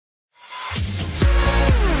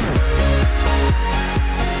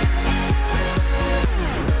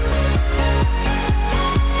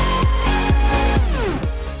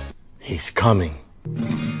coming.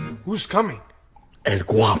 Who's coming? El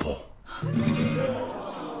Guapo.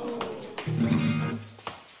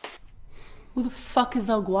 Who the fuck is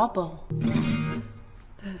El Guapo?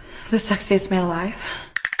 The sexiest man alive.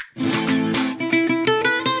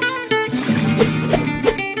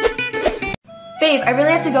 Babe, I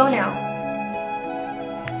really have to go now.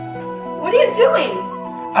 What are you doing?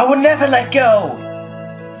 I will never let go!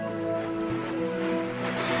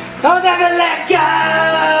 I'll never let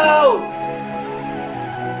go!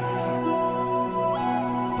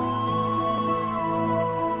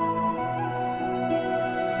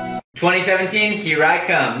 2017, here I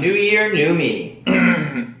come. New year, new me.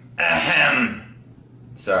 Ahem.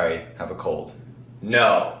 Sorry, have a cold.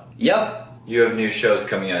 No. Yep. You have new shows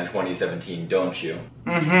coming out in 2017, don't you?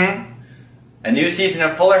 Mm-hmm. A new season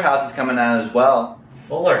of Fuller House is coming out as well.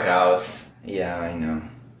 Fuller House? Yeah, I know.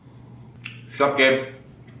 What's up, Gabe?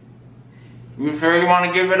 You sure you want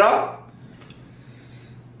to give it up?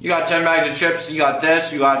 You got 10 bags of chips, you got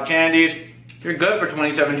this, you got candies. You're good for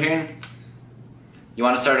 2017. You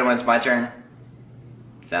want to start it when it's my turn?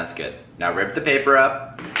 Sounds good. Now rip the paper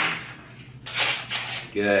up.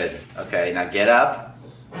 Good. Okay, now get up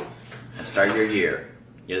and start your year.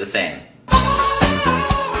 You're the same.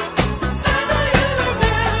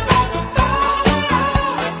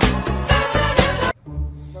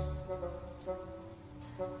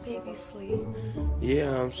 Baby, sleep.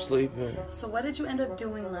 Yeah, I'm sleeping. So what did you end up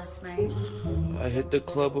doing last night? I hit the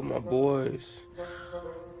club with my boys.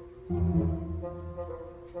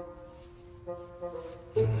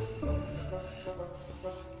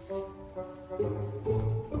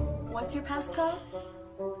 What's your passcode?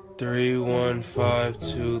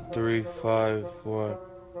 3152351.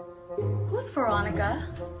 Who's Veronica?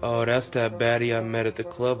 Oh, that's that baddie I met at the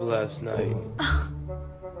club last night.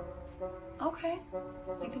 Okay.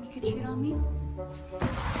 You think you could cheat on me?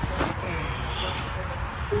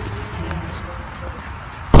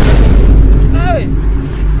 Hey!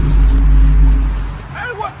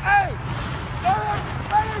 Hey, what? Hey!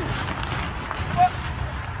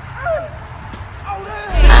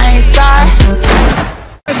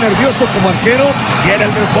 Nervioso como arquero, viene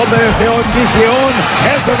el desborde desde León,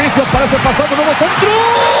 el servicio parece pasando, nuevo centro.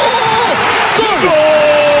 ¡Gol!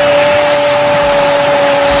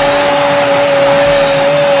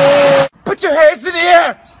 Put your hands in the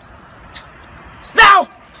air! Now!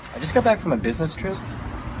 I just got back from a business trip.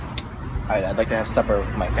 I'd like to have supper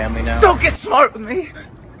with my family now. Don't get smart with me!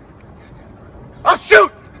 I'll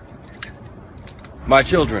shoot! My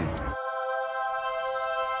children.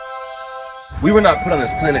 We were not put on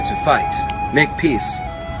this planet to fight. Make peace,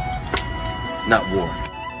 not war.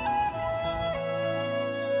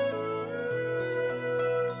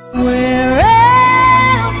 Wherever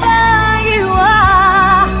you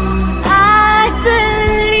are, I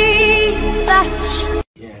believe that.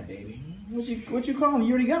 Yeah, baby. What you calling?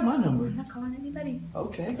 You already got my number. I'm not calling anybody.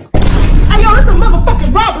 Okay. Hey, yo, this a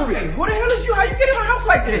motherfucking robbery! Hey, who the hell is you? How you get in my house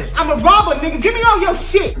like this? I'm a robber, nigga. Give me all your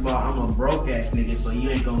shit! Well, I'm a broke ass nigga, so you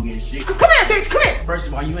ain't gonna get shit. Come here, bitch, come here! First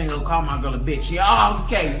of all, you ain't gonna call my girl a bitch. Yeah, oh,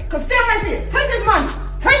 okay. Cause stand right there. Take his money.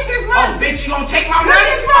 Take his money. Oh, bitch, you gonna take my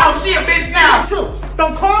money? Oh, she a bitch now. Too.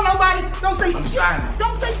 Don't call nobody. Don't say I'm shit. silent.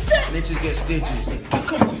 Don't say shit. Snitches get stitches.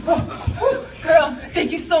 Girl,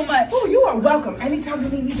 thank you so much. Oh, you are welcome. Anytime you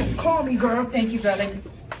need me, just call me, girl. Thank you, brother.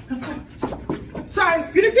 Okay. Sorry,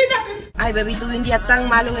 you didn't say nothing. Ay, baby, tuve un día tan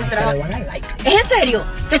malo en el trabajo. ¿Es en serio?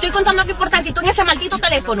 Te estoy contando algo importante y tú en ese maldito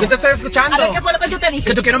teléfono. Yo te estoy escuchando. A ver, ¿qué fue lo que yo te dije?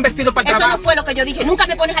 Que tú quieres un vestido para el Eso trabajo. no fue lo que yo dije. Nunca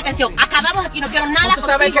me pones atención. Acabamos aquí, no quiero nada contigo. Tú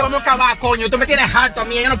sabes que vamos a acabar, coño. Tú me tienes harto a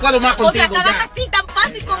mí. Yo no puedo más contigo. O sea, acabas así tan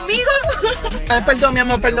fácil conmigo. Perdón, mi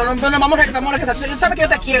amor, perdón. No, vamos a casar. Tú sabes que yo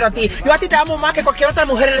te quiero a ti. Yo a ti te amo más que cualquier otra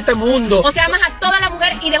mujer en este mundo. O sea, amas a toda la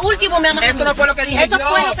mujer y de último me amas a mí. Eso no fue lo que dije. Eso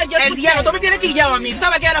fue lo que yo El diablo, tú me tienes quillado a mí. Tú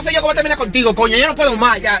sabes que ahora sé yo cómo terminar contigo, coño. Yo no puedo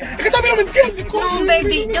más ya. Es que tú a mí no me entiendes, coño. No,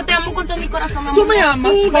 baby, yo te amo con todo mi corazón, amor. ¿Tú me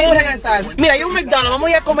amas? Sí, vamos a baby. regresar. Mira, hay un McDonald's, vamos a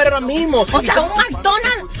ir a comer ahora mismo. O sea, un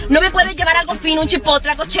McDonald's. No me puedes llevar algo fino, un chipotle,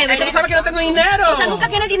 algo chévere. Es que tú sabes que no tengo dinero. O sea, nunca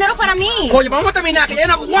tienes dinero para mí. Coño, vamos a terminar, que ya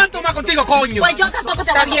no aguanto más contigo, coño. Pues yo tampoco te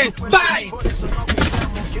Está aguanto. bien, bye.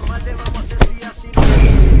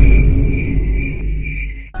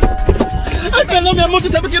 Ay, perdón, mi amor, tú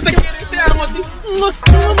sabes que yo te quiero y te amo a ti.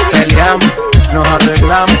 Peleamos, nos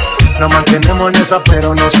arreglamos, nos mantenemos en esa,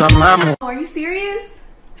 pero nos amamos. Are you serious?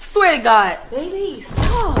 Swear to God. Baby,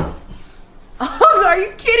 stop. Oh, are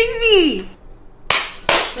you kidding me?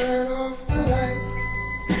 Turn off the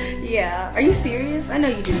lights. Yeah, are you serious? I know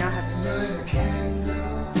you do not have to. Light a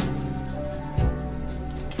candle.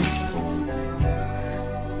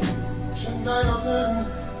 Tonight I'm in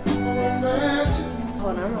a romantic.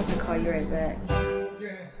 Hold on, I'm about to call you right back.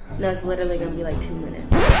 No, it's literally gonna be like 2 minutes.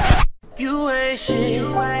 You ain't shit.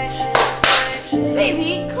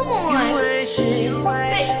 Baby, come on.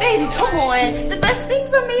 Baby, come on. The best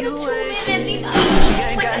things are made in 2 minutes.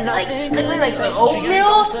 It's like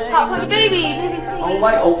oatmeal. Baby, please. I don't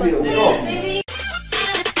like oatmeal. Please, baby.